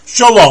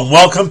Shalom,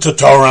 welcome to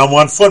Torah on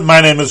One Foot.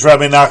 My name is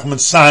Rabbi Nachman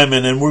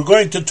Simon, and we're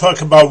going to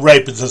talk about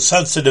rape. It's a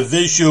sensitive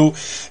issue,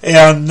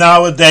 and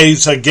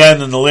nowadays,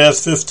 again, in the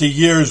last 50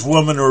 years,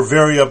 women are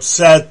very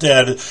upset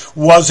that it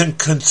wasn't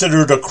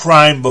considered a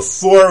crime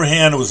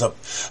beforehand. It was a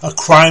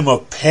crime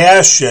of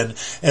passion,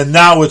 and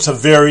now it's a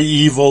very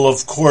evil,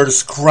 of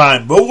course,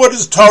 crime. But what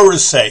does Torah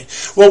say?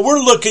 Well, we're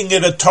looking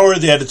at a Torah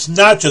that it's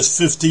not just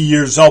 50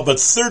 years old, but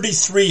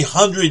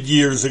 3,300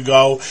 years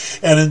ago,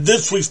 and in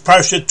this week's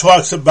Parsha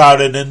talks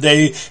about it, and they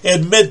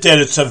admit that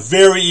it's a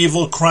very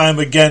evil crime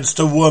against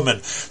a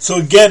woman. So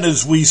again,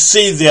 as we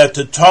see that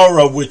the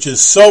Torah, which is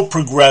so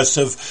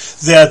progressive,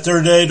 that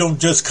they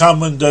don't just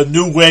come in the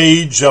new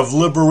age of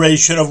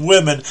liberation of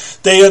women,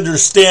 they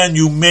understand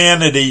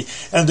humanity,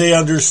 and they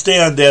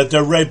understand that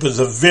the rape is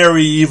a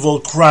very evil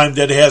crime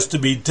that has to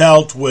be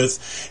dealt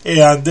with.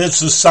 And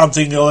this is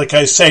something, like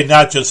I say,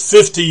 not just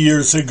 50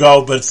 years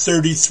ago, but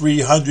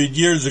 3,300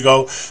 years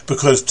ago,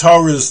 because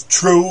Torah is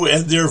true,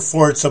 and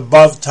therefore it's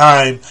above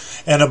time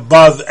and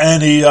above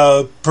any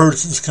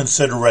person's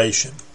consideration.